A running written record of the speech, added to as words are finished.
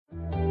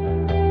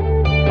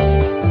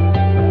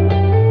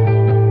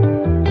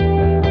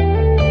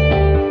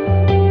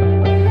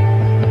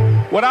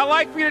What I'd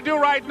like for you to do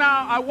right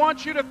now, I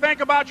want you to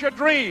think about your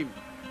dream,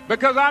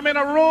 because I'm in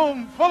a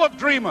room full of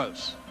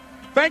dreamers.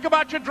 Think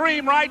about your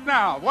dream right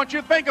now. I want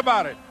you to think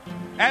about it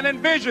and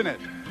envision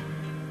it.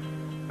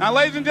 Now,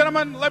 ladies and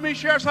gentlemen, let me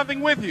share something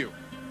with you.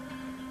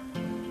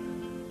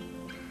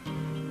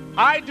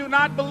 I do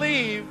not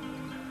believe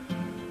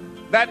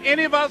that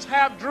any of us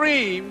have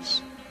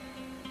dreams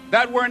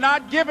that were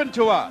not given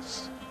to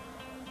us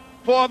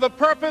for the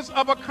purpose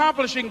of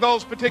accomplishing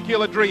those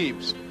particular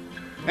dreams.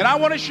 And I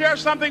want to share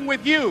something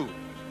with you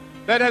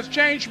that has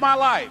changed my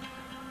life.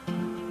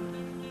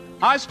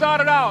 I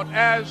started out,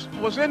 as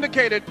was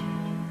indicated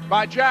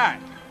by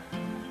Jack,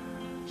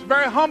 it's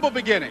very humble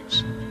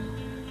beginnings.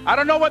 I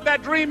don't know what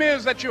that dream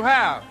is that you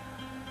have.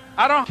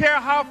 I don't care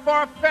how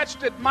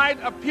far-fetched it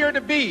might appear to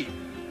be.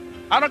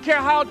 I don't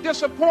care how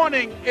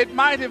disappointing it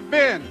might have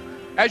been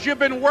as you've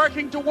been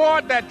working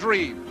toward that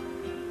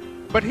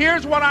dream. But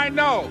here's what I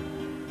know,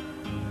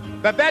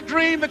 that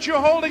dream that you're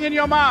holding in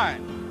your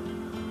mind,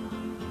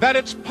 that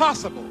it's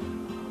possible.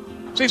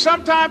 See,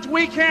 sometimes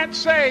we can't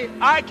say,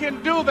 I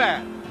can do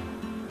that.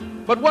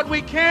 But what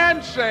we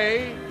can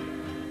say,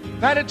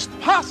 that it's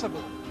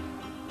possible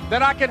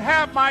that I can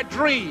have my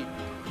dream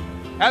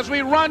as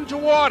we run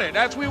toward it,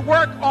 as we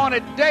work on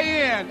it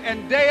day in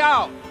and day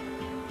out.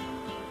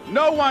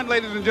 No one,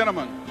 ladies and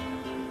gentlemen,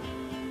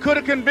 could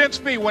have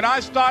convinced me when I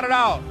started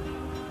out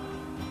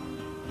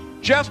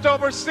just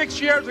over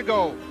 6 years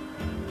ago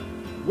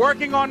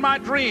working on my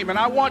dream. And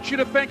I want you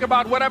to think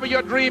about whatever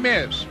your dream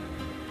is,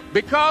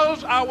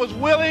 because I was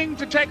willing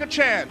to take a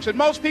chance. And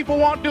most people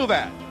won't do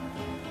that.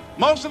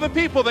 Most of the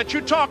people that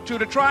you talk to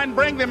try and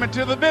bring them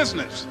into the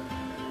business,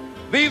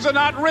 these are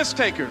not risk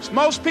takers.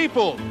 Most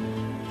people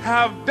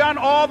have done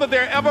all that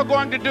they're ever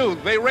going to do.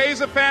 They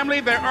raise a family,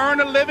 they earn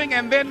a living,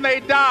 and then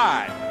they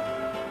die.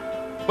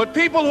 But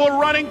people who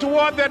are running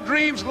toward their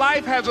dreams,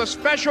 life has a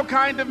special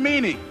kind of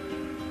meaning.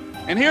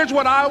 And here's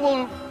what I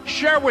will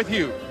share with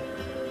you,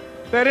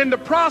 that in the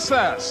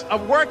process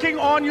of working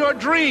on your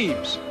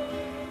dreams,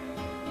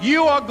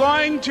 you are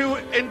going to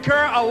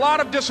incur a lot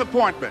of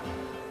disappointment,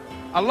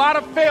 a lot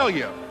of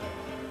failure,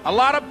 a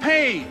lot of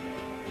pain,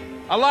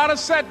 a lot of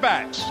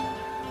setbacks,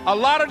 a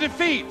lot of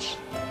defeats.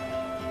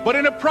 But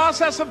in the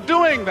process of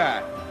doing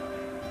that,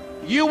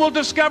 you will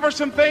discover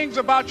some things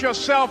about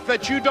yourself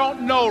that you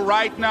don't know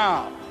right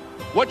now.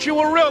 What you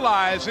will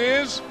realize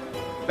is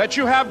that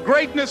you have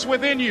greatness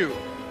within you.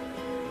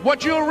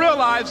 What you'll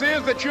realize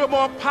is that you're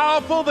more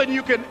powerful than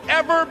you can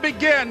ever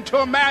begin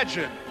to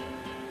imagine.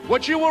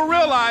 What you will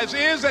realize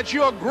is that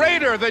you're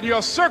greater than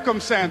your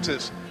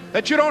circumstances,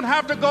 that you don't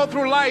have to go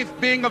through life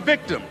being a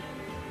victim.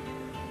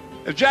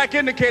 As Jack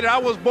indicated, I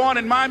was born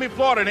in Miami,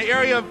 Florida, in an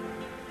area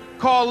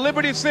called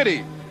Liberty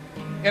City,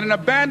 in an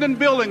abandoned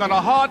building on a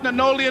hard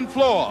linoleum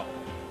floor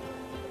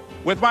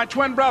with my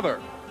twin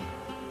brother.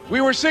 We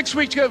were 6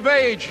 weeks of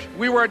age.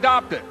 We were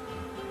adopted.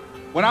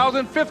 When I was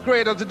in 5th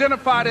grade, I was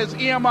identified as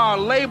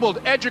EMR, labeled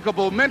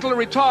educable,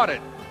 mentally retarded,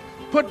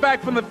 put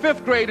back from the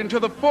 5th grade into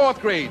the 4th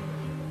grade,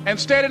 and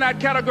stayed in that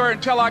category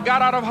until I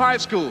got out of high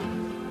school.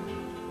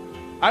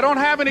 I don't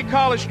have any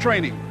college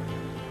training,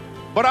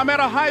 but I met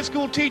a high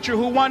school teacher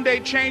who one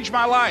day changed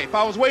my life.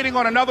 I was waiting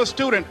on another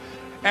student,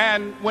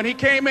 and when he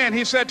came in,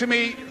 he said to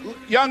me,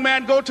 "Young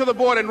man, go to the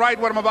board and write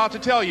what I'm about to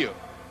tell you."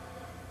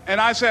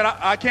 And I said,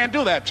 I can't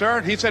do that,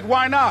 sir. He said,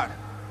 "Why not?"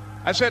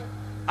 I said,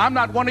 "I'm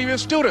not one of your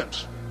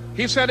students."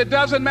 He said, "It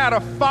doesn't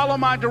matter. Follow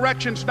my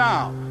directions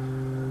now."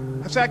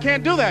 I said, "I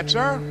can't do that,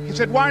 sir." He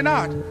said, "Why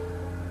not?"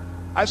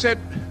 I said,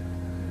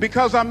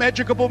 "Because I'm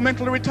educable,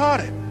 mentally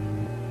retarded."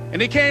 And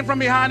he came from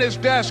behind his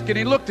desk and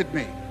he looked at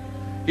me.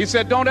 He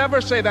said, "Don't ever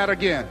say that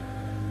again.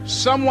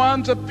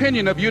 Someone's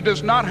opinion of you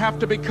does not have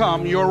to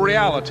become your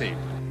reality."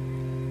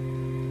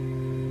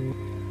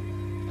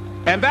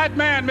 And that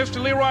man,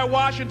 Mr. Leroy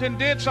Washington,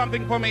 did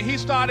something for me. He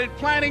started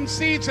planting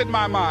seeds in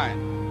my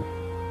mind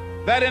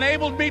that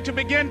enabled me to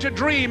begin to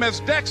dream, as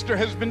Dexter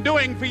has been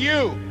doing for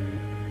you.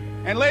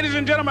 And ladies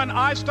and gentlemen,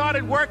 I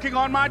started working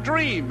on my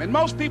dream. And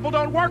most people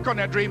don't work on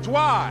their dreams.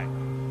 Why?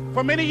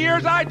 For many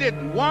years I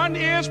didn't. One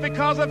is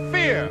because of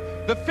fear.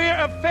 The fear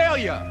of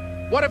failure.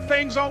 What if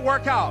things don't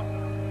work out?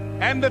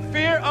 And the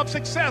fear of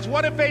success.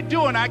 What if they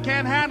do and I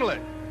can't handle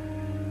it?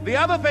 The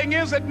other thing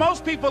is that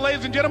most people,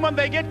 ladies and gentlemen,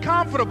 they get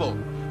comfortable.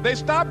 They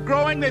stop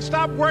growing, they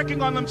stop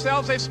working on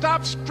themselves, they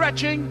stop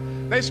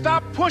stretching, they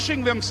stop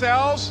pushing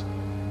themselves,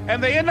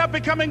 and they end up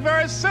becoming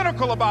very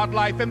cynical about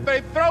life, and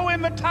they throw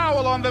in the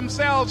towel on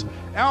themselves,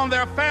 on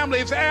their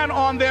families, and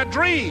on their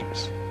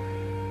dreams.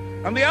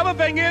 And the other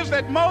thing is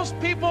that most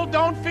people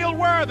don't feel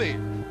worthy.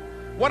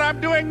 What I'm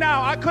doing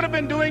now, I could have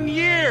been doing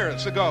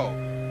years ago.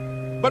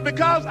 But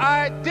because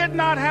I did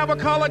not have a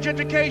college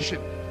education,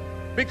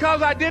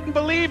 because I didn't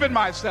believe in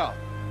myself,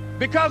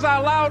 because I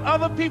allowed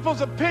other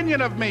people's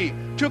opinion of me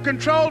to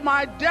control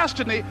my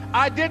destiny,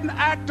 I didn't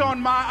act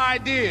on my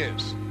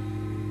ideas.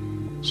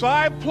 So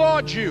I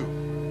applaud you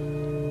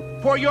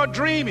for your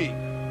dreaming,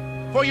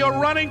 for your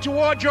running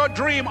toward your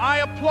dream. I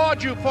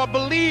applaud you for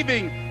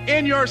believing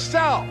in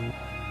yourself,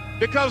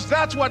 because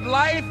that's what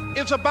life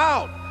is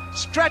about,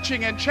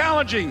 stretching and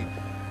challenging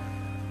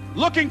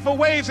looking for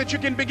ways that you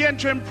can begin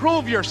to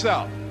improve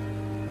yourself.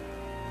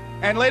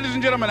 And ladies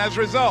and gentlemen, as a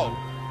result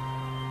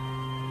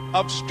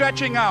of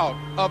stretching out,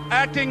 of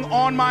acting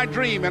on my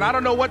dream, and I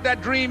don't know what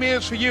that dream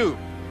is for you,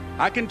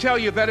 I can tell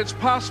you that it's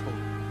possible.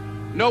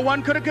 No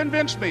one could have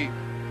convinced me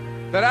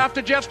that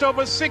after just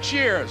over 6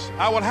 years,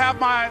 I will have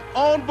my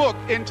own book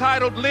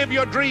entitled Live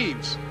Your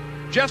Dreams.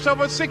 Just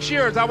over 6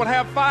 years, I will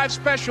have 5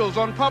 specials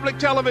on public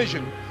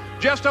television.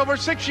 Just over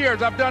 6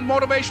 years, I've done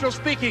motivational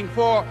speaking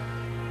for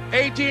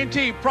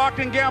AT&T,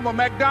 Procter & Gamble,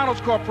 McDonald's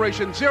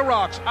Corporation,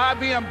 Xerox,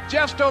 IBM.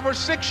 Just over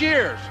 6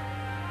 years.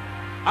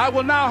 I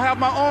will now have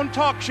my own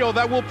talk show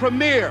that will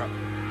premiere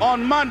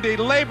on Monday,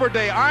 Labor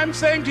Day. I'm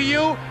saying to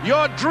you,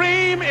 your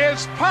dream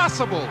is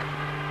possible.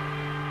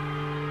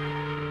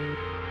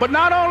 But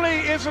not only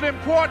is it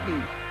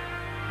important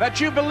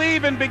that you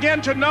believe and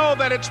begin to know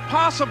that it's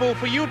possible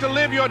for you to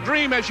live your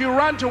dream as you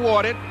run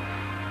toward it,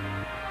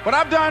 but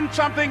I've done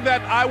something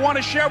that I want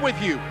to share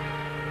with you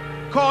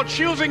called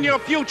Choosing Your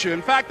Future.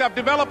 In fact, I've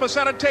developed a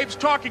set of tapes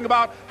talking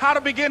about how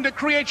to begin to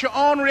create your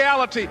own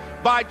reality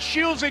by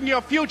choosing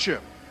your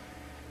future.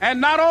 And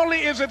not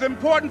only is it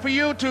important for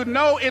you to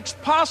know it's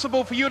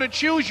possible for you to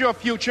choose your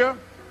future,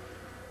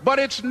 but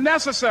it's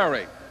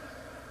necessary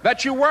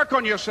that you work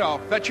on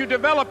yourself, that you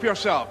develop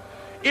yourself.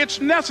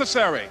 It's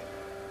necessary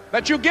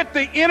that you get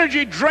the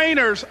energy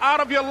drainers out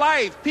of your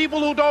life, people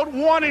who don't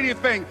want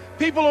anything,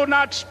 people who are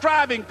not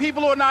striving,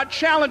 people who are not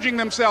challenging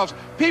themselves,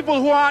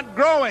 people who aren't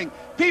growing,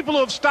 people who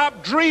have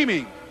stopped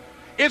dreaming.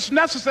 It's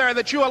necessary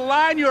that you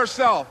align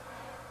yourself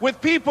with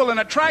people and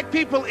attract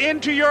people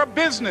into your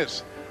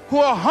business who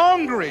are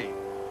hungry,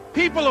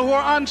 people who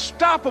are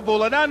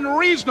unstoppable and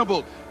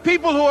unreasonable,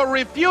 people who are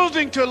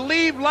refusing to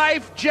leave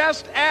life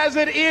just as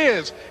it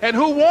is and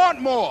who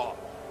want more.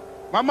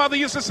 My mother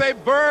used to say,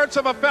 birds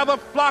of a feather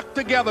flock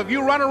together. If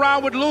you run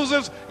around with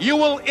losers, you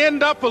will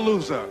end up a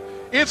loser.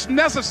 It's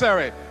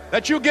necessary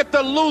that you get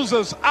the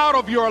losers out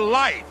of your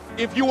life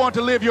if you want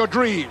to live your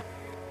dream.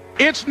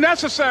 It's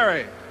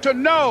necessary to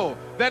know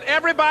that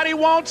everybody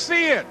won't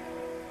see it,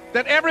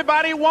 that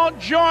everybody won't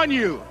join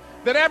you,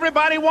 that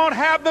everybody won't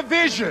have the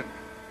vision.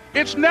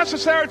 It's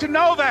necessary to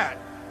know that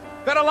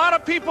a lot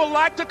of people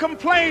like to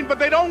complain, but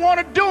they don't want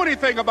to do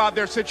anything about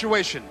their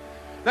situation,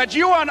 that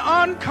you are an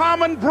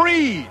uncommon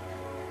breed.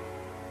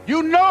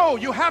 You know,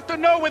 you have to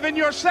know within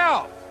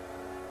yourself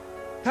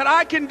that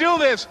I can do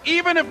this.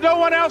 Even if no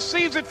one else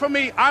sees it for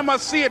me, I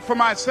must see it for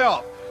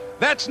myself.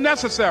 That's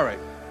necessary.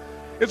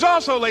 It's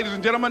also, ladies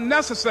and gentlemen,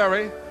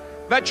 necessary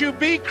that you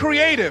be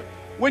creative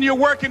when you're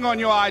working on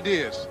your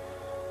ideas,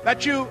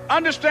 that you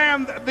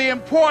understand the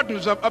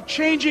importance of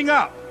changing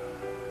up,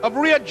 of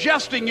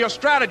readjusting your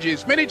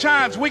strategies. Many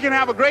times we can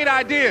have a great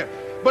idea,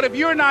 but if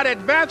you're not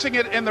advancing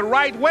it in the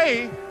right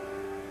way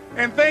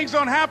and things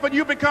don't happen,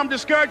 you become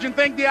discouraged and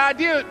think the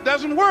idea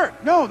doesn't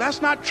work. No,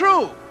 that's not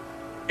true.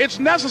 It's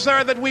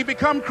necessary that we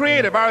become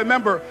creative. I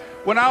remember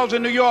when I was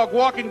in New York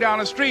walking down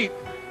the street,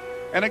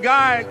 and a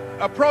guy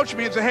approached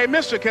me and said, "Hey,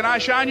 mister, can I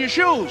shine your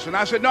shoes?" And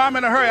I said, "No, I'm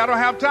in a hurry. I don't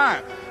have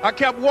time." I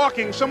kept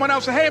walking. Someone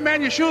else said, "Hey,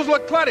 man, your shoes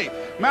look clutty.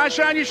 May I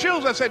shine your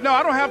shoes?" I said, "No,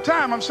 I don't have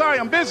time. I'm sorry,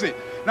 I'm busy."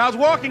 And I was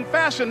walking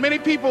fast, and many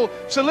people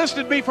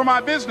solicited me for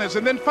my business.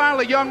 And then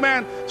finally, a young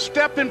man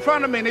stepped in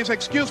front of me, and he said,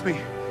 "Excuse me."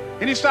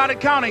 And he started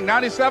counting,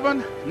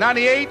 97,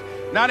 98,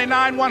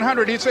 99,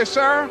 100. He said,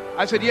 "Sir?"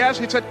 I said, "Yes."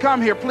 He said,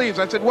 "Come here, please."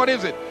 I said, "What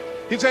is it?"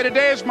 He said,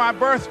 "Today is my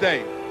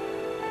birthday.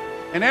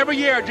 And every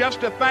year, just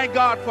to thank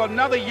God for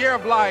another year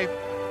of life,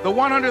 the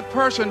 100th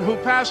person who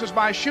passes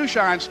my shoe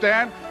shine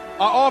stand,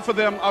 I offer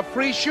them a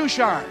free shoe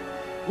shine.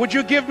 Would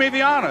you give me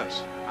the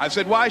honors?" I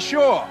said, "Why,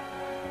 sure."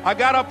 I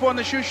got up on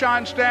the shoe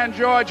shine stand,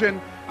 George,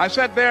 and I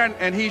sat there,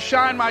 and he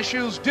shined my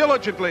shoes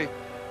diligently.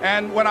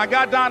 And when I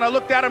got down, I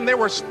looked at them, they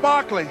were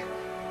sparkling.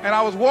 And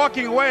I was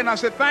walking away, and I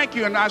said, "Thank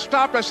you." And I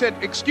stopped, I said,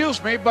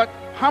 "Excuse me, but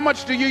how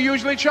much do you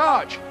usually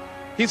charge?"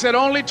 He said,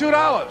 "Only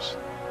 $2.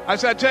 I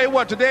said, "I tell you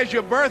what, today's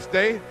your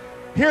birthday.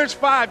 Here's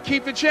 $5,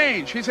 keep the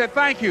change." He said,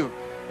 "Thank you."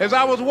 As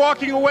I was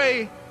walking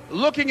away,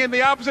 looking in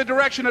the opposite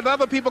direction at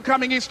other people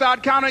coming, he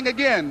started counting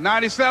again.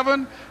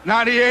 97,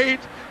 98,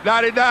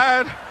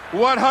 99,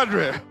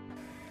 100.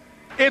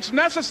 It's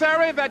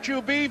necessary that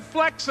you be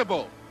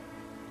flexible,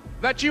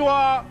 that you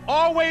are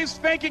always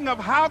thinking of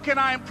how can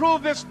I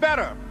improve this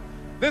better.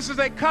 This is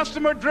a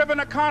customer-driven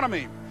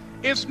economy.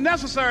 It's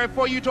necessary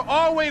for you to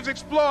always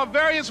explore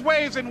various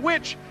ways in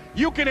which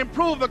you can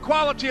improve the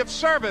quality of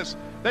service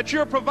that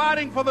you're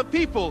providing for the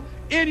people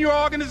in your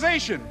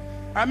organization.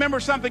 I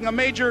remember something, a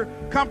major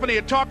company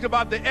had talked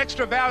about the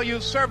extra value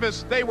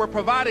service they were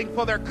providing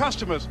for their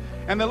customers.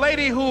 And the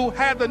lady who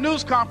had the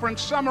news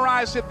conference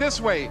summarized it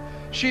this way.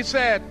 She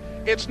said,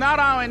 "It's not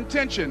our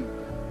intention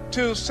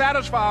to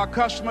satisfy our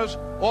customers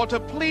or to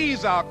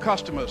please our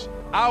customers.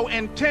 Our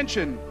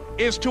intention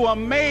is to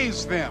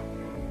amaze them."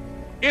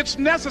 It's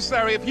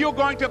necessary, if you're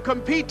going to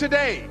compete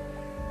today,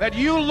 that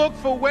you look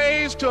for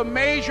ways to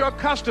amaze your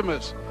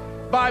customers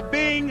by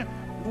being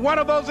one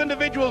of those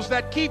individuals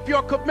that keep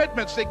your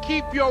commitments, that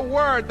keep your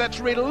word, that's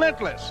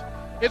relentless.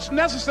 It's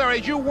necessary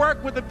as you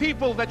work with the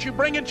people that you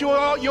bring into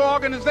your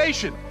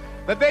organization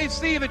that they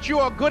see that you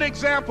are a good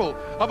example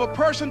of a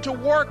person to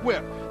work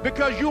with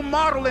because you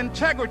model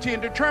integrity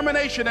and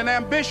determination and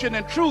ambition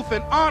and truth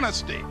and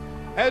honesty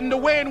and the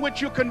way in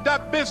which you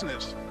conduct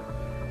business.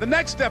 The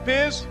next step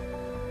is,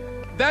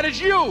 that is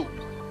you.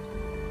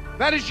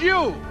 That is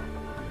you.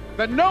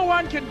 That no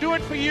one can do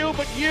it for you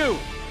but you.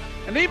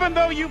 And even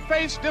though you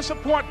face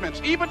disappointments,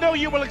 even though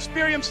you will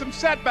experience some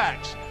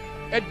setbacks,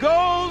 it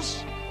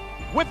goes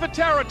with the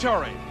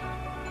territory.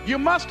 You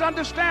must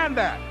understand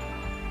that.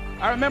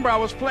 I remember I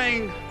was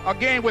playing a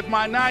game with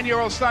my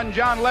 9-year-old son,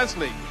 John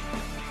Leslie,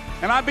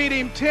 and I beat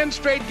him 10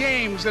 straight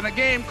games in a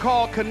game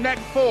called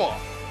Connect 4.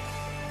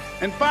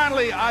 And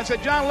finally, I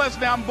said, John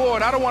Leslie, I'm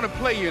bored. I don't want to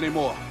play you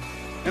anymore.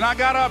 And I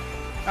got up.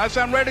 I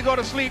said, I'm ready to go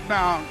to sleep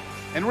now.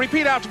 And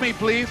repeat out to me,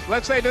 please.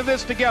 Let's say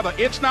this together.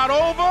 It's not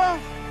over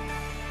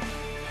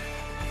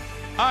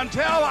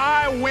until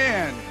I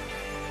win.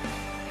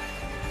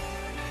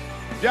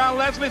 John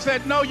Leslie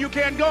said, no, you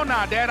can't go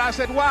now, Dad. I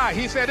said, why?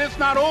 He said, it's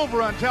not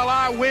over until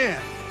I win.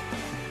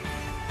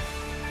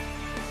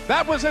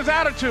 That was his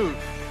attitude.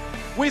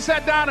 We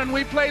sat down and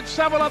we played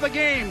several other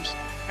games.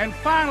 And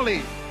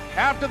finally,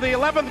 after the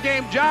 11th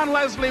game, John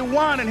Leslie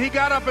won, and he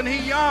got up and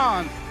he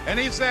yawned. And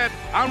he said,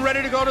 I'm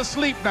ready to go to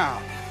sleep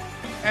now.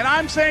 And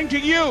I'm saying to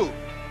you,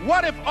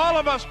 what if all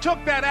of us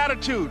took that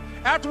attitude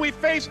after we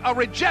face a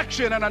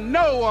rejection and a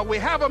no, or we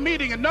have a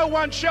meeting and no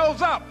one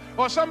shows up,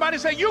 or somebody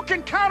say, you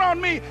can count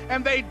on me,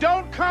 and they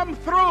don't come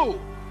through?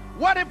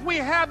 What if we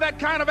have that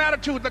kind of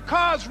attitude? The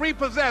car's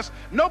repossessed.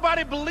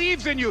 Nobody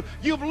believes in you.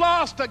 You've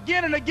lost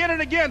again and again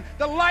and again.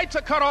 The lights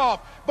are cut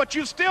off, but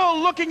you're still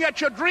looking at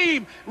your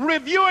dream,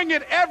 reviewing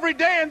it every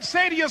day, and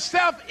say to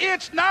yourself,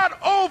 it's not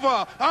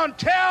over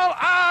until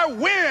I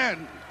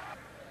win.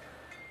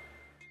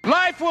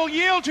 Life will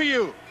yield to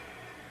you.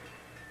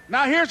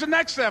 Now here's the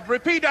next step.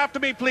 Repeat after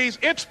me, please.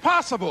 It's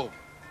possible.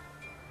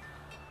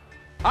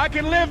 I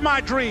can live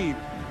my dream.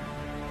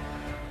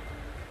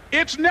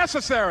 It's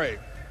necessary.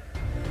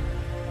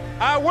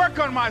 I work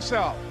on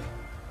myself.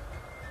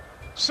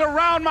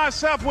 Surround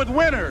myself with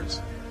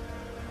winners.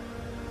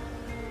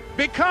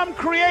 Become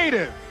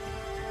creative.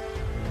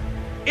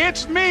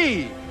 It's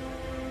me.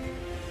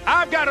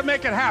 I've got to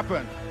make it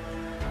happen.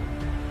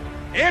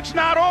 It's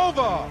not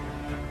over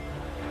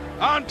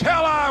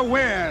until I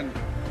win.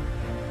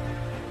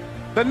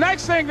 The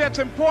next thing that's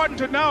important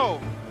to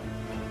know,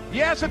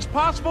 yes, it's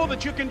possible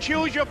that you can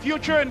choose your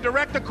future and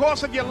direct the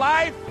course of your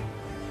life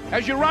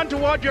as you run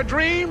toward your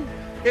dream.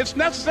 It's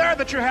necessary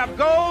that you have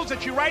goals,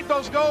 that you write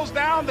those goals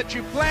down, that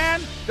you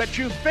plan, that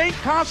you think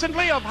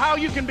constantly of how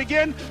you can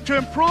begin to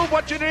improve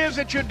what it is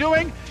that you're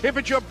doing. If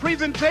it's your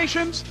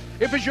presentations,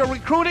 if it's your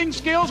recruiting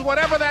skills,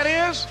 whatever that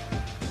is,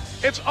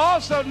 it's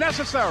also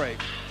necessary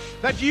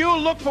that you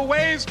look for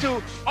ways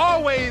to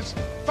always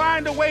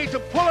find a way to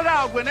pull it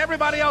out when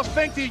everybody else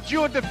thinks that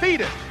you're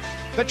defeated.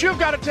 That you've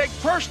got to take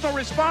personal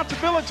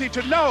responsibility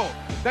to know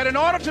that in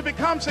order to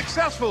become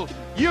successful,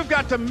 you've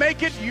got to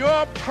make it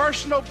your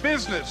personal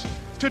business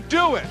to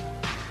do it.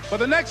 But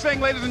the next thing,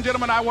 ladies and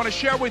gentlemen, I want to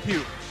share with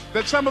you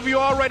that some of you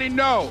already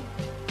know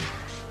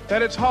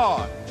that it's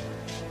hard.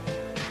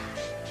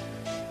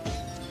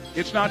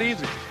 It's not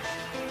easy.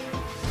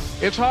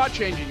 It's hard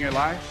changing your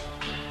life.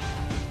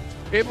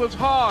 It was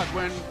hard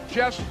when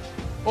just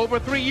over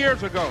 3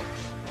 years ago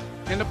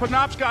in the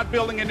Penobscot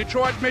building in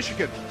Detroit,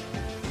 Michigan,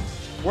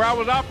 where I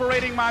was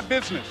operating my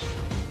business,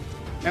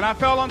 and I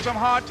fell on some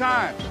hard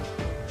times,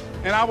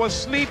 and I was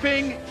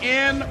sleeping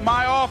in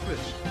my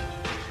office.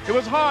 It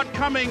was hard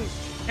coming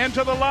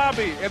into the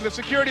lobby, and the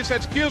security said,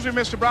 excuse me,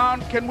 Mr.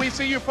 Brown, can we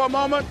see you for a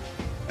moment?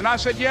 And I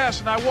said,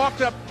 yes, and I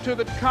walked up to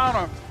the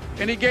counter,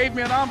 and he gave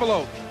me an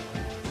envelope.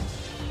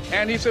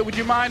 And he said, would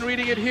you mind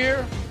reading it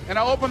here? And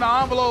I opened the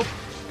envelope,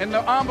 and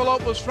the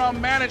envelope was from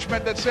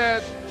management that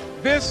said,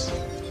 this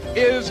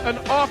is an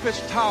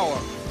office tower.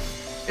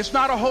 It's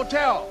not a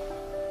hotel.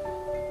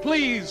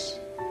 Please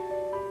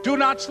do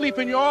not sleep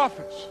in your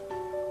office.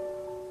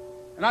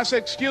 And I said,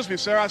 excuse me,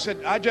 sir. I said,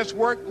 I just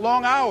work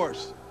long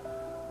hours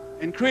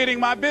in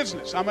creating my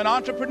business. I'm an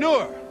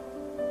entrepreneur.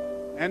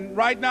 And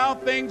right now,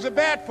 things are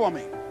bad for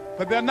me.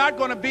 But they're not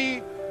going to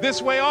be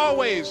this way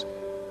always.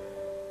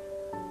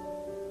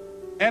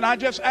 And I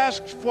just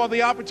asked for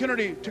the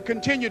opportunity to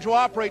continue to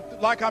operate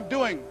like I'm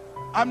doing.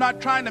 I'm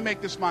not trying to make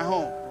this my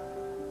home.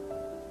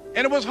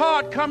 And it was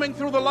hard coming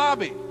through the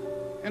lobby.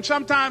 And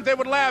sometimes they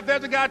would laugh.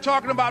 There's a guy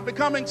talking about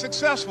becoming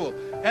successful.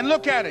 And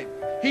look at him.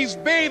 He's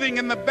bathing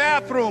in the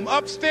bathroom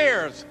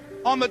upstairs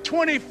on the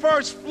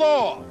 21st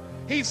floor.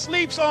 He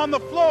sleeps on the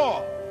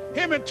floor.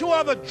 Him and 2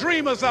 other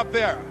dreamers up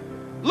there.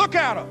 Look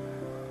at him.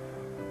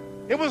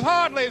 It was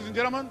hard, ladies and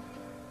gentlemen,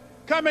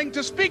 coming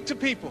to speak to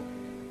people.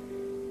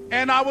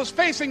 And I was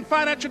facing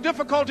financial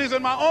difficulties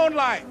in my own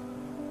life.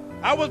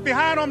 I was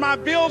behind on my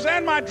bills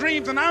and my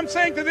dreams, and I'm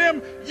saying to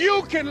them,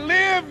 you can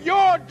live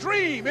your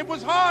dream. It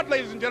was hard,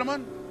 ladies and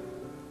gentlemen.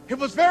 It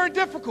was very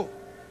difficult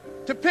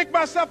to pick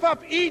myself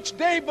up each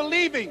day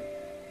believing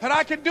that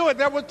I could do it.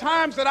 There were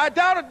times that I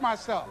doubted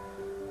myself.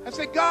 I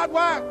said, God,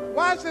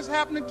 why is this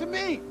happening to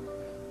me?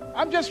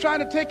 I'm just trying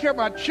to take care of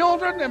my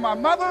children and my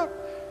mother.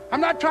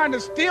 I'm not trying to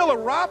steal or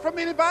rob from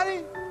anybody.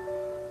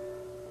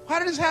 Why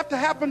did this have to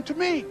happen to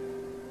me?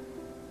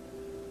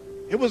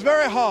 It was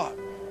very hard.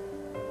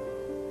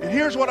 And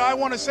here's what I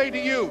want to say to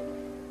you.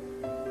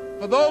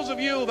 For those of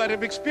you that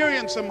have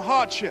experienced some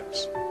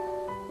hardships,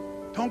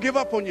 don't give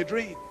up on your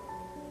dream.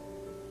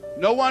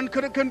 No one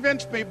could have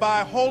convinced me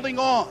by holding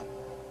on,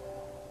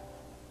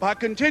 by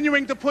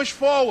continuing to push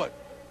forward,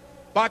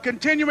 by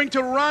continuing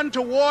to run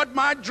toward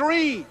my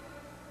dream,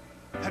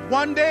 that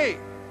one day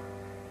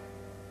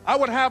I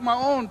would have my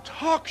own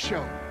talk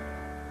show.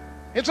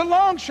 It's a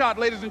long shot,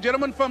 ladies and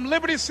gentlemen, from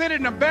Liberty City,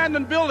 an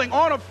abandoned building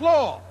on a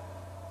floor,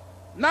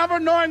 never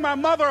knowing my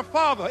mother or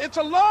father. It's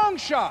a long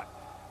shot.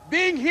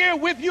 Being here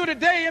with you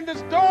today in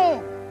this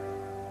dome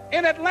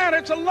in Atlanta,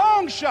 it's a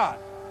long shot.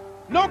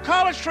 No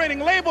college training,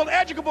 labeled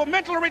educable,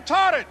 mentally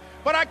retarded,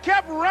 but I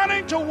kept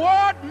running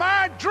toward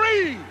my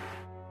dream.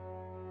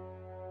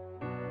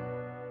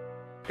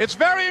 It's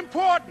very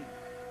important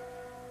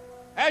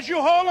as you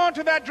hold on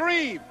to that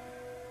dream.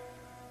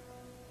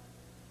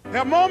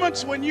 There are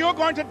moments when you're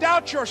going to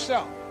doubt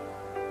yourself.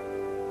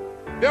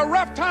 There are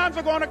rough times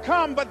are going to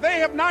come, but they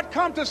have not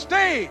come to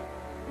stay.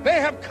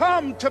 They have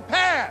come to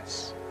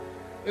pass.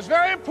 It's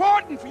very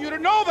important for you to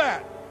know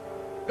that.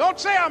 Don't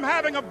say I'm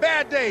having a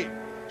bad day.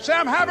 Say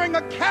I'm having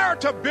a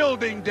character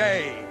building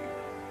day.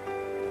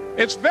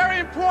 It's very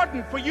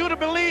important for you to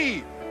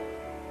believe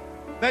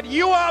that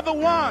you are the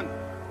one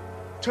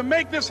to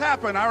make this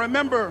happen. I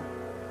remember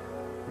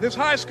this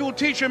high school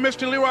teacher,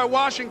 Mr. Leroy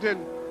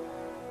Washington,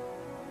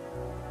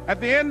 at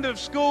the end of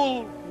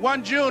school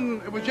one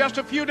June, it was just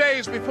a few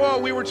days before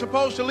we were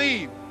supposed to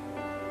leave,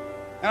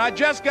 and I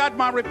just got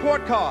my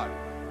report card,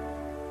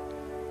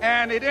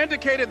 and it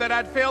indicated that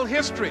I'd failed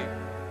history,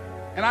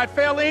 and I'd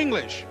failed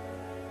English,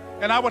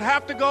 and I would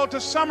have to go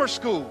to summer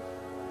school.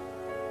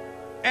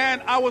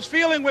 And I was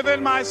feeling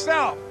within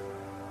myself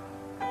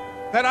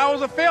that I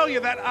was a failure,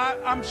 that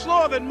I'm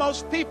slower than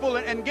most people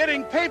in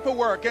getting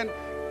paperwork, and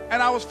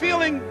I was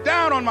feeling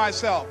down on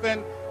myself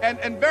and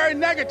very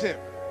negative.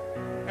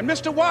 And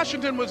Mr.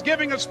 Washington was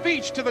giving a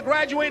speech to the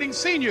graduating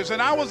seniors,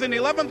 and I was in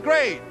 11th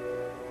grade.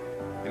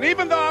 And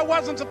even though I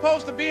wasn't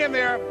supposed to be in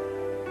there,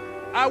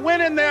 I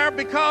went in there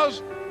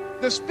because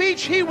the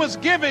speech he was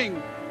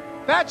giving,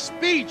 that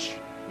speech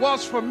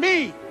was for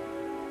me.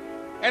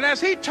 And as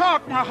he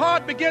talked, my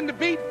heart began to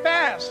beat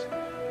fast.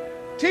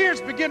 Tears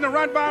began to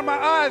run down my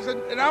eyes,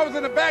 and I was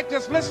in the back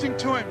just listening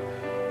to him,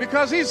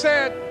 because he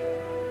said,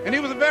 and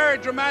he was a very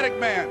dramatic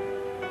man.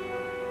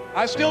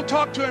 I still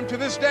talk to him to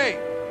this day.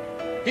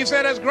 He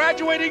said, as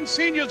graduating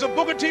seniors of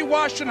Booker T.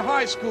 Washington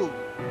High School,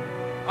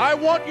 I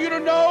want you to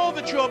know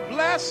that you're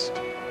blessed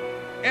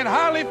and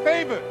highly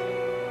favored,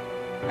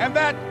 and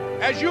that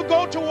as you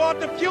go toward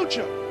the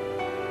future,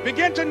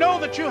 begin to know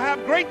that you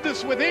have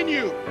greatness within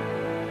you.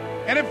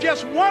 And if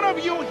just one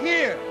of you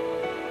here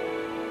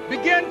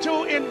begin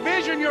to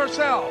envision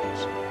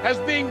yourselves as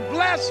being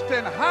blessed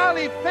and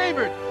highly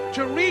favored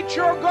to reach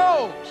your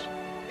goals,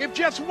 if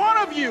just one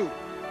of you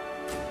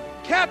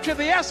capture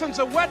the essence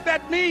of what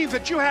that means,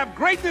 that you have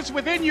greatness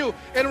within you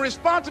and a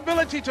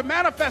responsibility to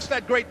manifest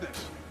that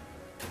greatness,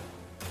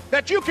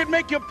 that you can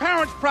make your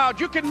parents proud,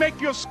 you can make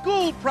your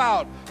school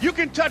proud, you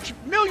can touch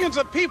millions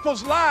of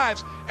people's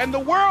lives, and the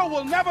world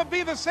will never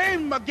be the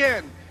same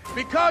again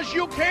because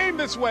you came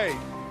this way.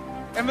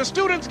 And the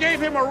students gave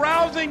him a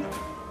rousing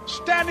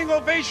standing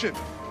ovation.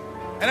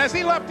 And as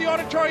he left the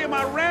auditorium,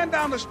 I ran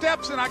down the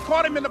steps and I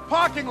caught him in the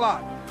parking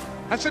lot.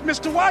 I said,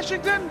 Mr.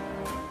 Washington?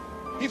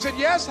 He said,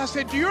 yes. I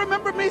said, do you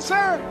remember me,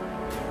 sir?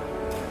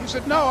 He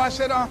said, no. I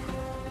said,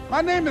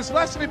 my name is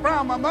Leslie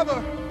Brown. My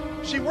mother,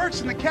 she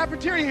works in the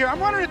cafeteria here. I'm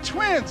one of the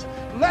twins,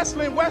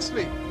 Leslie and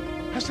Wesley.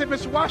 I said,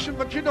 Mr. Washington,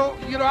 but you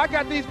know, I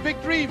got these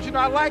big dreams.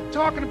 I like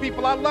talking to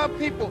people. I love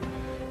people.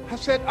 I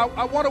said,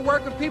 I want to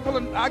work with people,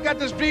 and I got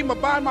this dream of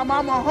buying my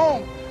mama a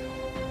home.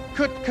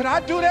 Could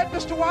I do that,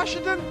 Mr.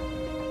 Washington?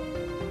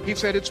 He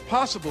said, it's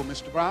possible,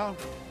 Mr. Brown.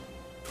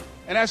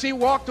 And as he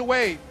walked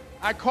away,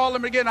 I called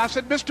him again. I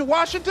said, Mr.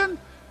 Washington?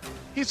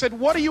 He said,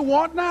 what do you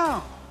want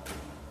now?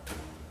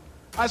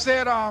 I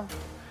said, I'm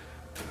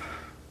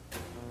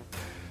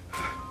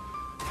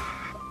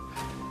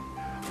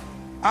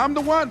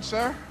the one,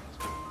 sir.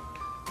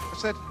 I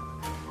said,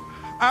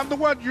 I'm the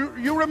one.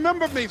 You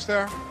remember me,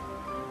 sir.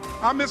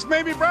 I'm Miss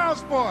Mamie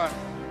Brown's boy.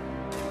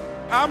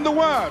 I'm the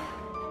one.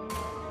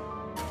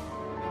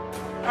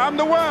 I'm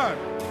the one.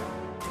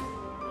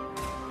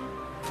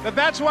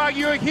 That's why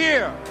you're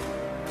here,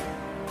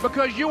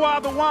 because you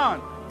are the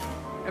one.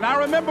 And I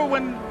remember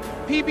when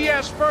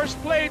PBS first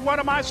played one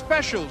of my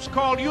specials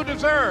called You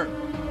Deserve,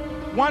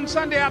 one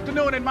Sunday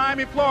afternoon in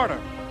Miami, Florida.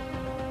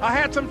 I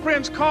had some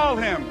friends call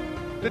him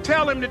to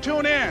tell him to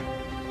tune in.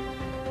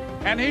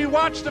 And he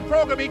watched the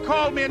program. He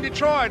called me in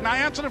Detroit, and I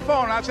answered the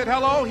phone. I said,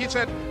 hello. He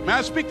said, may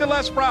I speak to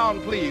Les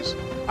Brown, please?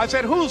 I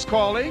said, who's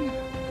calling?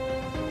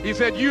 He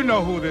said, you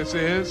know who this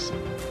is.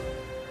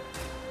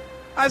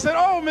 I said,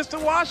 oh,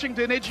 Mr.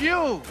 Washington, it's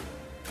you.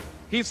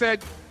 He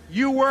said,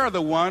 you were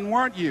the one,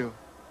 weren't you?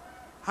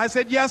 I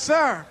said, yes,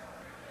 sir.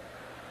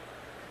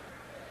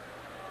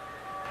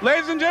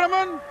 Ladies and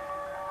gentlemen,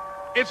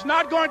 It's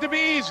not going to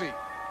be easy.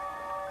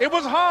 It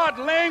was hard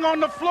laying on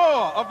the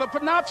floor of the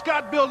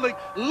Penobscot building,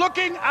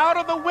 looking out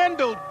of the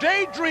window,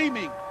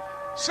 daydreaming,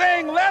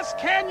 saying, Les,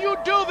 can you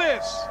do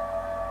this?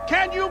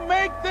 Can you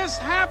make this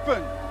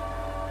happen?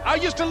 I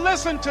used to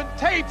listen to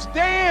tapes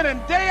day in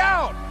and day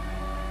out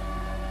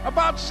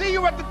about See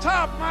You at the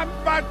Top,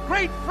 my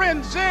great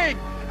friend Zig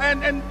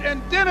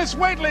and Dennis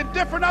Waitley and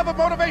different other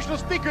motivational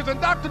speakers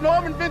and Dr.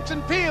 Norman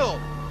Vincent Peale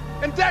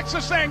and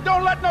Dexter saying,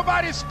 don't let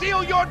nobody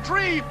steal your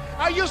dream.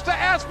 I used to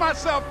ask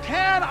myself,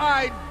 can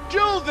I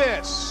do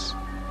this?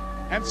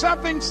 And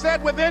something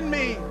said within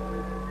me,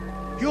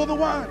 you're the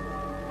one.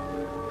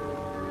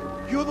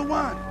 You're the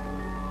one.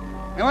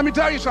 And let me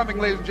tell you something,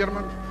 ladies and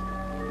gentlemen.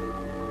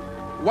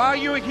 While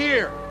you're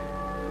here,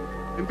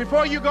 and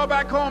before you go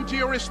back home to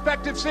your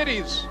respective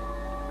cities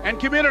and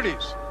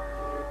communities,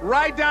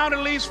 write down at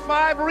least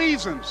 5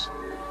 reasons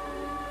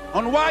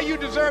on why you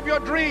deserve your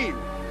dream,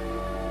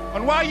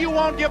 on why you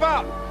won't give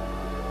up,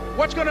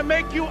 what's going to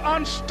make you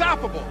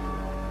unstoppable,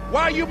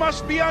 why you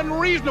must be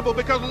unreasonable,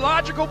 because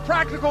logical,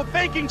 practical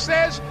thinking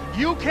says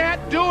you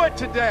can't do it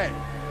today.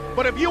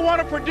 But if you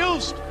want to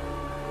produce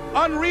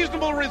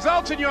unreasonable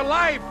results in your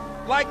life,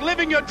 like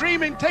living your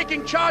dream and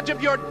taking charge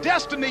of your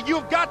destiny,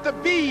 you've got to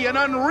be an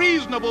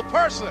unreasonable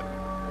person.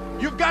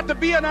 You've got to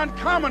be an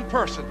uncommon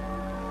person.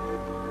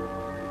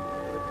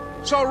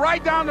 So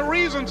write down the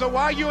reasons of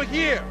why you're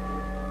here.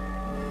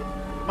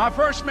 My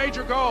first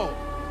major goal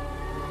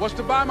was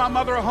to buy my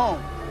mother a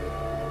home.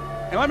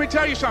 And let me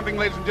tell you something,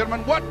 ladies and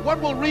gentlemen.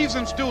 What will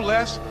reasons do,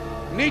 Les?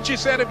 Nietzsche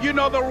said, if you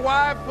know the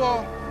why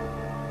for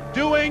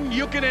doing,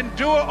 you can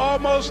endure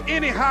almost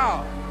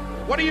anyhow.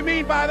 What do you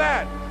mean by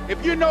that?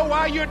 If you know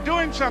why you're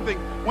doing something,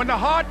 when the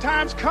hard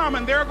times come,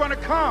 and they're going to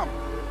come,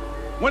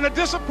 when the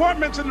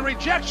disappointments and the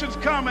rejections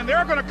come, and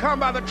they're going to come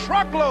by the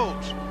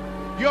truckloads,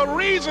 your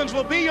reasons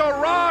will be your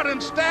rod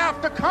and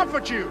staff to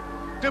comfort you,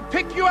 to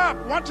pick you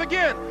up. Once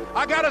again,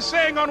 I got a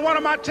saying on one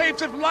of my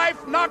tapes, if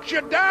life knocks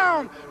you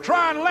down,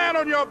 try and land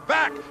on your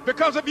back,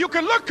 because if you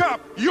can look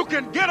up, you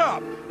can get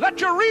up. Let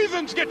your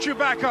reasons get you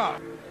back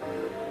up.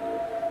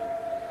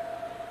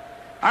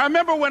 I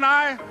remember when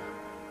I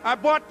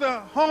bought the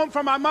home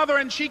for my mother,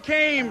 and she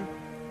came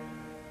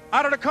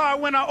out of the car.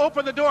 When I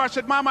opened the door, I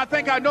said, Mom, I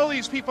think I know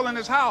these people in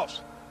this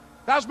house.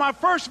 That was my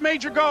first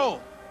major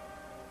goal.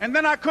 And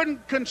then I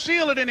couldn't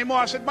conceal it anymore.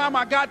 I said, Mom,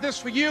 I got this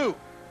for you.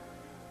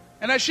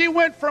 And as she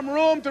went from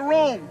room to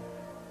room,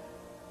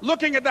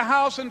 looking at the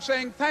house and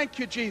saying, thank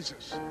you,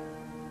 Jesus.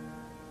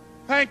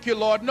 Thank you,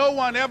 Lord. No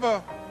one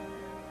ever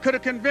could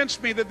have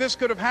convinced me that this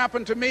could have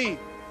happened to me.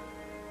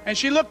 And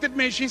she looked at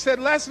me, she said,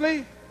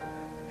 Leslie,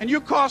 and you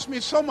caused me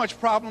so much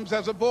problems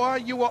as a boy.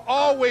 You were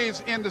always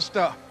into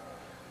stuff.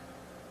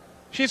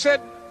 She said,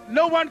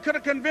 no one could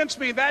have convinced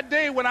me that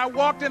day when I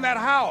walked in that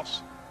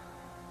house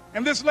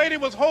and this lady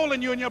was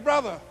holding you and your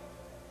brother.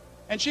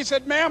 And she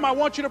said, ma'am, I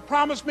want you to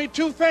promise me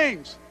 2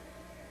 things.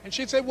 And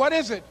she said, what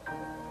is it?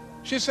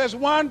 She says,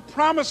 1,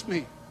 promise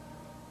me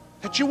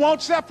that you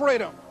won't separate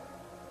them.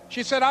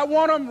 She said, I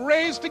want them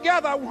raised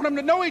together. I want them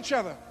to know each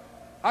other.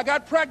 I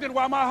got pregnant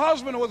while my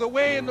husband was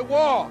away in the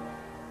war,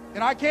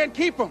 and I can't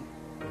keep them.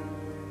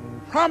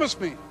 Promise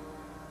me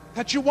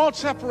that you won't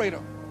separate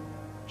them.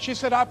 She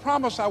said, I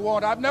promise I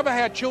won't. I've never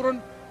had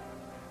children.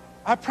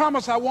 I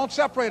promise I won't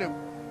separate them.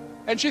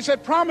 And she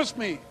said, promise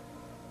me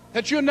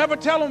that you'll never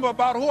tell them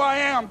about who I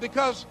am,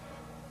 because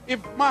if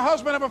my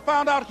husband ever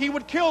found out, he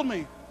would kill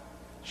me.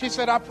 She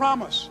said, I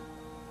promise.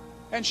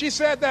 And she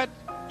said that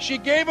she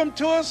gave them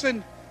to us,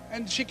 and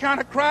she kind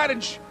of cried,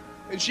 and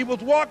she was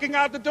walking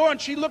out the door,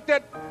 and she looked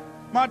at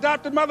my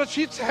adopted mother.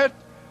 She said,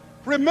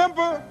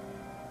 remember,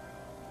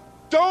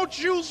 don't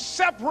you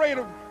separate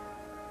them.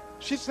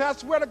 She said, I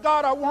swear to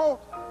God, I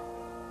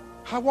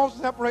won't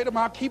separate them.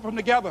 I'll keep them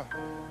together.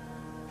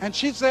 And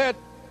she said,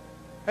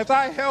 as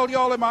I held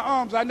y'all in my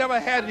arms, I never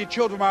had any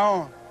children of my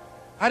own.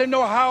 I didn't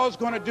know how I was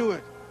going to do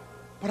it,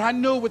 but I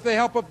knew with the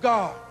help of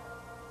God,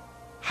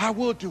 I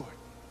will do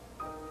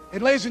it.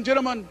 And ladies and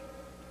gentlemen,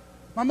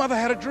 my mother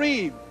had a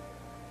dream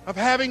of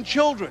having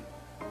children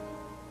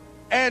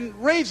and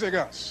raising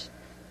us.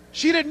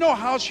 She didn't know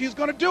how she was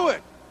going to do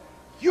it.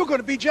 You're going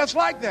to be just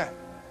like that.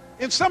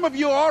 And some of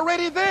you are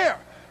already there.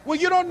 Well,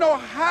 you don't know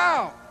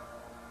how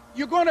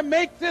you're going to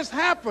make this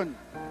happen,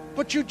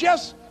 but you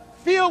just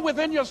feel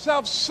within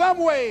yourself some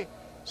way,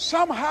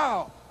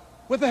 somehow,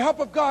 with the help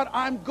of God,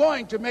 I'm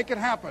going to make it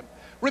happen.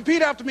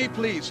 Repeat after me,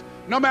 please.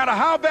 No matter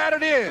how bad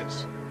it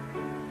is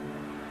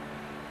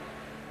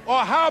or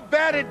how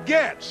bad it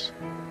gets,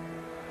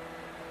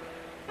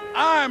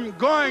 I'm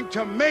going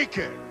to make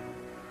it.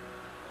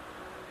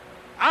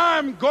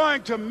 I'm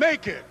going to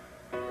make it.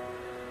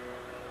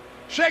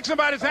 Shake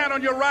somebody's hand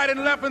on your right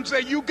and left and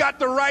say, you got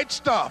the right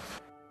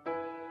stuff.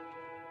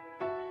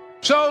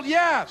 So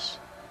yes,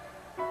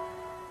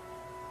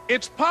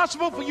 it's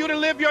possible for you to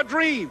live your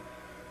dream.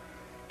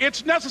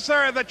 It's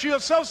necessary that you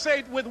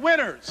associate with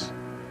winners,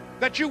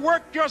 that you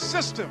work your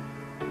system,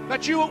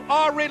 that you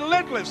are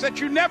relentless,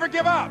 that you never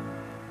give up.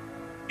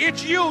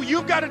 It's you.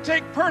 You've got to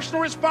take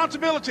personal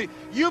responsibility.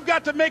 You've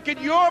got to make it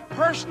your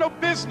personal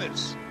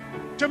business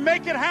to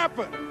make it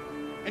happen.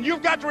 And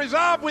you've got to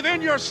resolve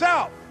within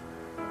yourself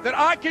that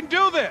I can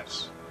do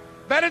this,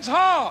 that it's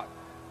hard,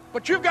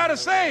 but you've got to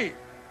say,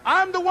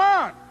 I'm the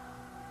one.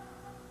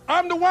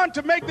 I'm the one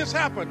to make this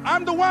happen.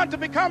 I'm the one to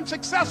become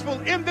successful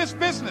in this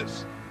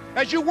business.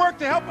 As you work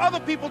to help other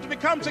people to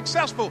become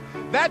successful,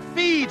 that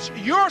feeds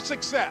your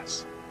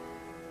success.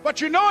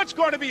 But you know it's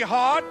going to be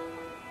hard,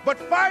 but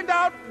find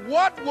out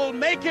what will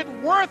make it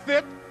worth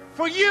it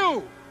for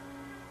you.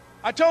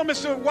 I told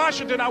Mr.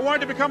 Washington I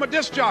wanted to become a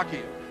disc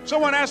jockey.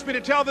 Someone asked me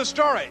to tell this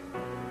story.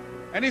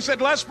 And he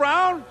said, Les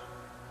Brown,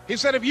 he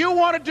said, if you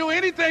want to do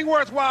anything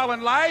worthwhile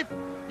in life,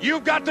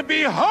 you've got to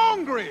be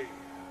hungry.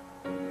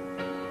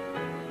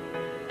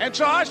 And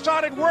so I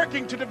started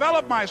working to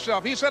develop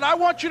myself. He said, I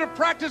want you to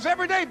practice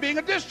every day being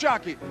a disc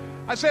jockey.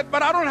 I said,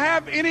 but I don't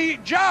have any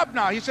job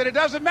now. He said, it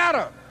doesn't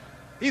matter.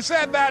 He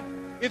said that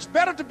it's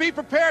better to be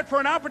prepared for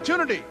an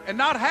opportunity and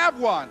not have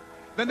one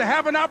than to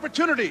have an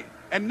opportunity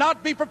and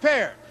not be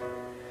prepared.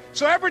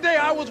 So every day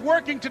I was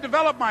working to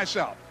develop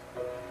myself.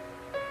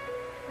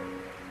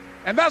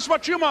 And that's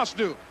what you must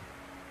do.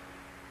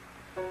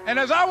 And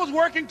as I was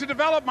working to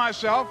develop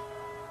myself,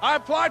 I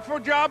applied for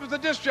a job as a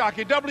disc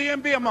jockey,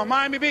 WMBM on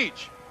Miami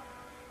Beach.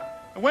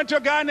 I went to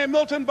a guy named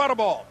Milton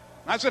Butterball.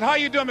 I said, how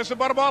you doing, Mr.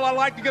 Butterball? I'd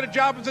like to get a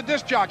job as a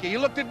disc jockey. He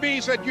looked at me,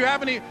 he said, do you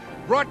have any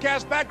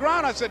broadcast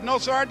background? I said, no,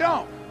 sir, I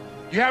don't.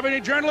 Do you have any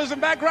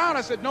journalism background?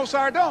 I said, no, sir,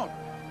 I don't.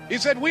 He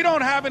said, we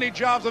don't have any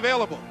jobs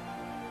available.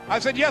 I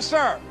said, yes,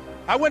 sir.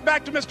 I went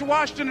back to Mr.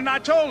 Washington and I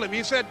told him,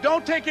 he said,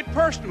 don't take it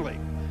personally.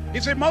 He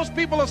said, most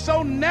people are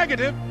so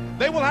negative,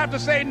 they will have to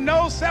say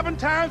no 7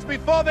 times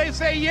before they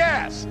say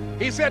yes.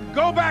 He said,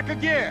 go back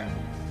again.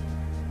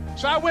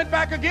 So I went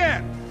back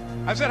again.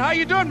 I said, how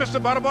you doing, Mr.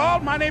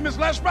 Butterball? My name is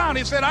Les Brown.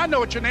 He said, I know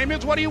what your name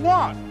is. What do you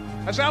want?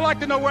 I said, I'd like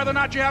to know whether or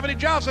not you have any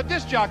jobs as a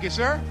disc jockey,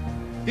 sir.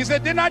 He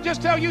said, didn't I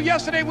just tell you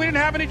yesterday we didn't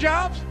have any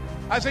jobs?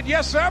 I said,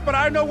 yes, sir, but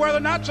I don't know whether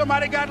or not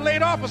somebody got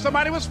laid off or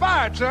somebody was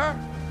fired, sir.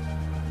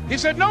 He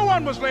said, no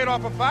one was laid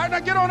off or fired. Now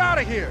get on out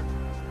of here.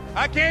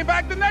 I came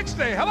back the next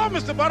day. Hello,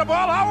 Mr.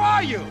 Butterball, how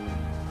are you?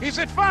 He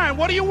said, fine,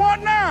 what do you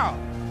want now?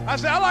 I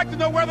said, I'd like to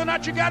know whether or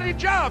not you got any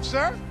jobs,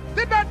 sir.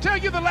 Didn't I tell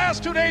you the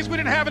last 2 days we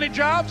didn't have any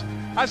jobs?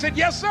 I said,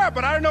 yes, sir,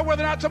 but I don't know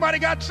whether or not somebody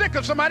got sick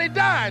or somebody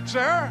died,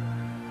 sir.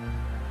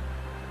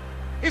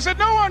 He said,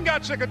 no one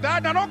got sick or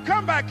died. Now don't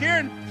come back here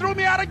and throw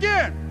me out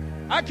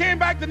again. I came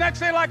back the next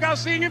day like I was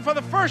seeing him for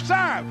the first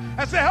time.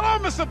 I said, hello,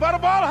 Mr.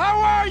 Butterball, how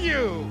are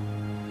you?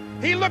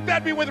 He looked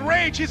at me with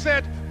rage. He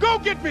said, go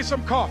get me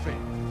some coffee.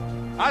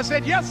 I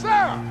said, yes, sir.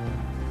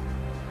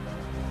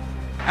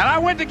 And I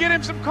went to get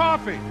him some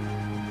coffee.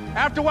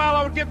 After a while,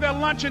 I would get their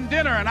lunch and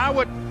dinner, and I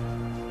would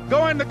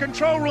go in the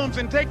control rooms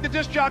and take the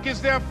disc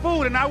jockeys their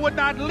food, and I would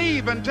not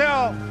leave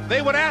until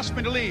they would ask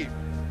me to leave.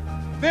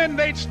 Then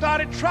they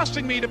started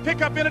trusting me to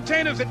pick up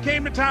entertainers that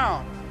came to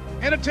town.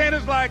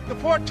 Entertainers like the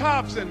Four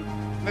Tops and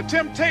the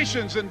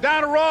Temptations and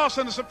Diana Ross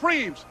and the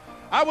Supremes.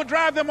 I would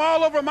drive them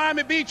all over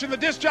Miami Beach in the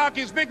disc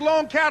jockeys' big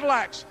long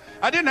Cadillacs.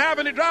 I didn't have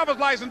any driver's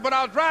license, but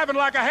I was driving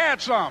like I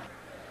had some.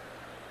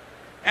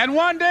 And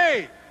one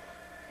day,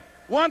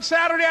 one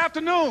Saturday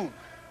afternoon,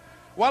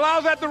 while I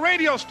was at the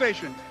radio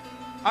station,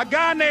 a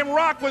guy named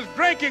Rock was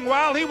drinking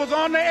while he was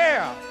on the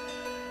air.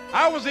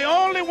 I was the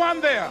only one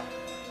there,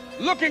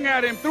 looking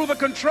at him through the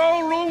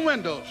control room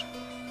windows,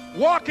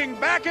 walking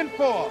back and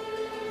forth,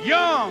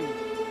 young,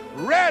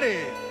 ready,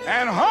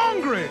 and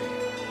hungry.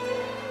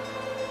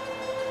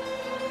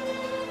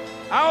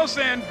 I was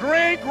saying,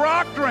 drink,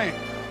 Rock, drink.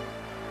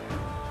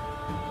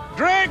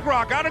 Drink,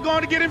 Rock. I'd have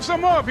gone to get him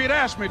some more if he'd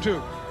asked me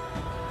to.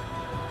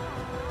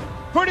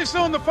 Pretty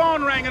soon the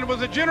phone rang, and it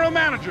was the general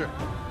manager.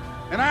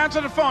 And I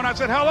answered the phone. I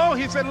said, hello?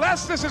 He said,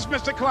 Les, this is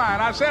Mr.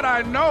 Klein. I said,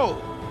 I know.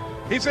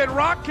 He said,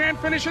 Rock can't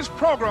finish his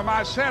program.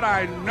 I said,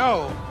 I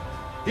know.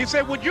 He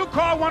said, would you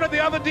call one of the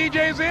other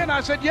DJs in?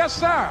 I said, yes,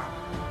 sir.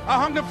 I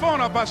hung the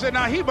phone up. I said,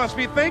 now he must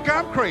think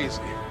I'm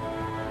crazy.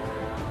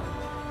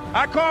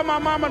 I called my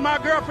mom and my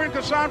girlfriend,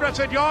 Cassandra. I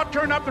said, y'all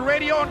turn up the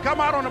radio and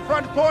come out on the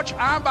front porch.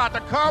 I'm about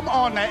to come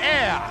on the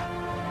air.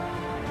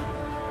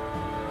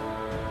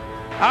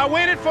 I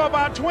waited for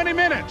about 20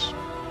 minutes.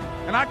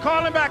 And I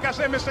called him back. I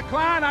said, Mr.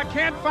 Klein, I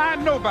can't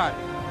find nobody.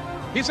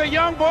 He said,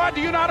 young boy, do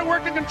you know how to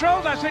work the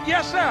controls? I said,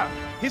 yes, sir.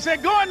 He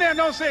said, go in there and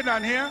don't say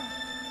nothing here.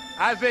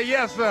 I said,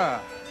 yes,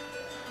 sir.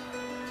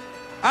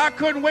 I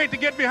couldn't wait to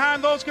get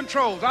behind those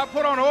controls. I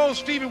put on an old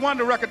Stevie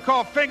Wonder record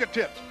called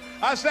Fingertips.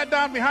 I sat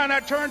down behind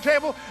that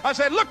turntable. I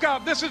said, look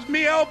out, this is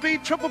me,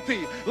 LB Triple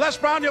P. Les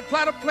Brown, your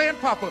platter playing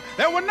papa.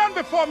 There were none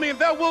before me, and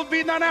there will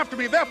be none after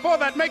me. Therefore,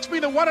 that makes me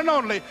the one and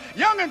only.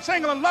 Young and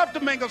single and love to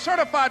mingle,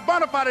 certified,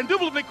 bona fide,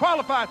 indubitably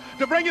qualified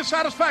to bring you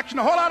satisfaction,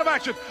 a whole lot of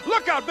action.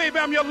 Look out, baby,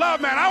 I'm your love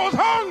man. I was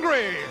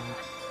hungry.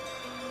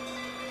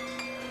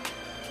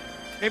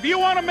 If you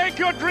want to make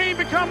your dream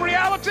become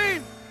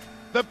reality,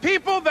 the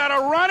people that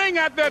are running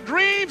at their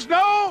dreams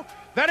know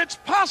that it's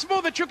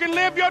possible that you can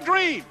live your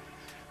dream.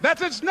 That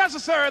it's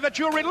necessary, that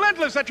you're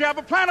relentless, that you have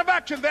a plan of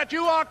action, that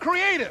you are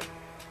creative.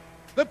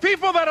 The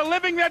people that are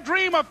living their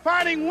dream are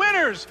finding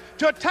winners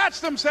to attach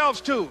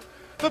themselves to.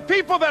 The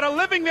people that are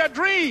living their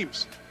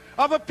dreams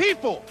are the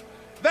people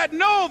that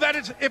know that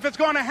if it's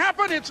going to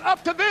happen, it's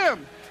up to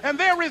them. And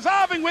they're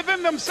resolving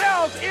within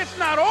themselves, it's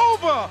not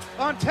over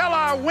until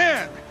I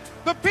win.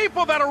 The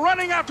people that are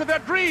running after their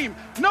dream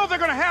know they're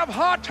going to have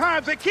hard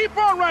times. They keep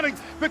on running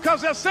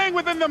because they're saying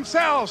within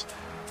themselves,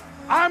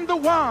 I'm the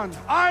one.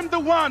 I'm the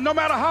one. No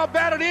matter how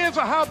bad it is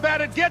or how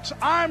bad it gets,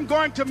 I'm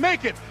going to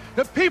make it.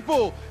 The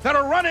people that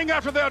are running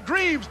after their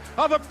dreams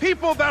are the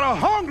people that are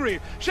hungry.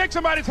 Shake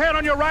somebody's hand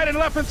on your right and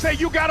left and say,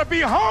 you got to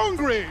be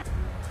hungry.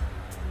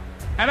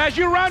 And as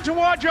you run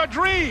towards your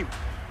dream,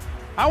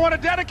 I want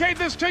to dedicate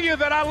this to you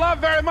that I love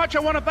very much. I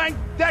want to thank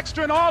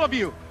Dexter and all of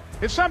you.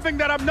 It's something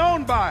that I'm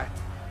known by.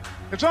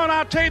 It's on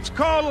our tapes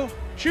called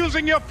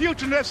Choosing Your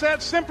Future. And it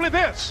says simply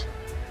this,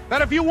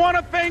 that if you want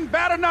a thing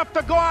bad enough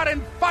to go out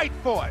and fight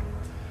for it,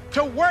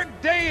 to work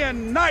day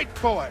and night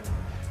for it,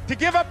 to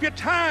give up your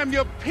time,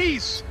 your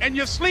peace, and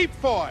your sleep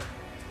for it,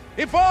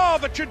 if all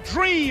that you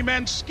dream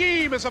and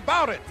scheme is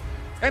about it,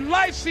 and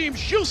life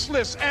seems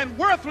useless and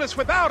worthless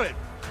without it,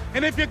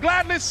 and if you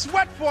gladly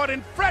sweat for it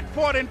and fret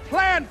for it and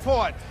plan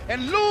for it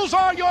and lose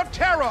all your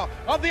terror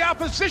of the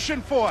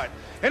opposition for it,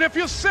 and if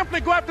you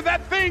simply go after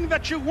that thing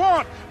that you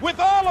want with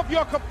all of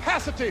your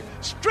capacity,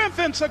 strength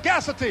and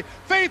sagacity,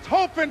 faith,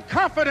 hope and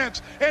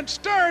confidence, and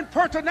stern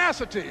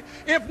pertinacity,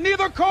 if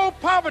neither cold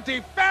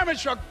poverty,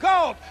 famish or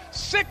gulf,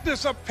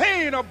 sickness or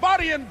pain or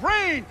body and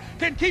brain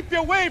can keep you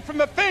away from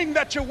the thing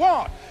that you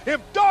want, if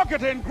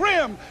dogged and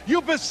grim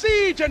you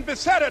besiege and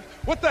beset it,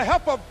 with the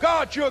help of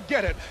God you'll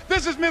get it.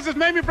 This is Mrs.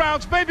 Mamie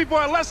Brown's baby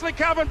boy, Leslie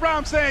Calvin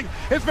Brown, saying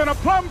it's been a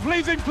plumb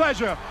pleasing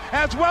pleasure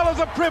as well as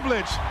a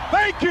privilege.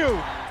 Thank you.